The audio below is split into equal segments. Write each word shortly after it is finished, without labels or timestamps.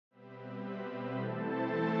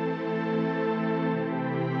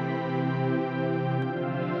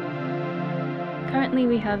Currently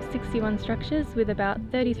we have 61 structures with about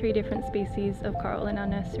 33 different species of coral in our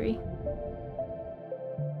nursery.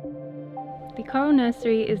 The Coral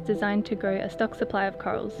Nursery is designed to grow a stock supply of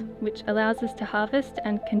corals, which allows us to harvest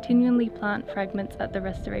and continually plant fragments at the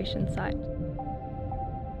restoration site.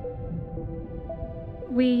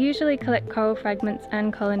 We usually collect coral fragments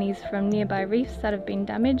and colonies from nearby reefs that have been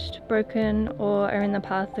damaged, broken, or are in the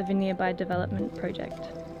path of a nearby development project.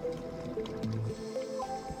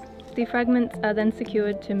 The fragments are then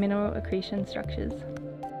secured to mineral accretion structures.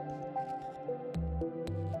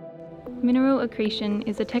 Mineral accretion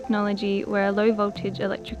is a technology where a low voltage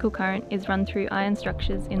electrical current is run through iron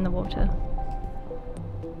structures in the water.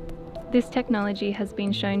 This technology has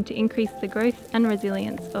been shown to increase the growth and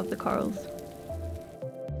resilience of the corals.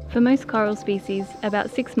 For most coral species,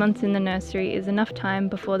 about 6 months in the nursery is enough time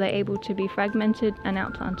before they're able to be fragmented and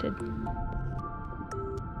outplanted.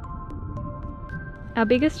 Our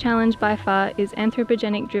biggest challenge by far is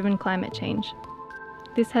anthropogenic-driven climate change.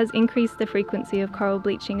 This has increased the frequency of coral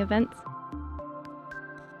bleaching events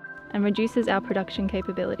and reduces our production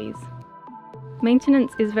capabilities.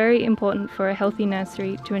 Maintenance is very important for a healthy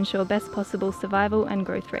nursery to ensure best possible survival and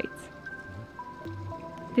growth rates.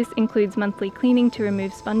 This includes monthly cleaning to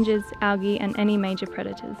remove sponges, algae, and any major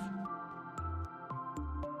predators.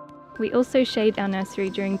 We also shade our nursery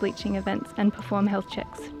during bleaching events and perform health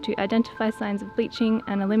checks to identify signs of bleaching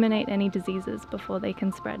and eliminate any diseases before they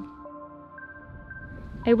can spread.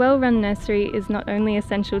 A well-run nursery is not only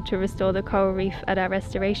essential to restore the coral reef at our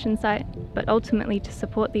restoration site, but ultimately to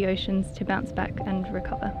support the oceans to bounce back and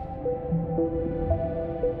recover.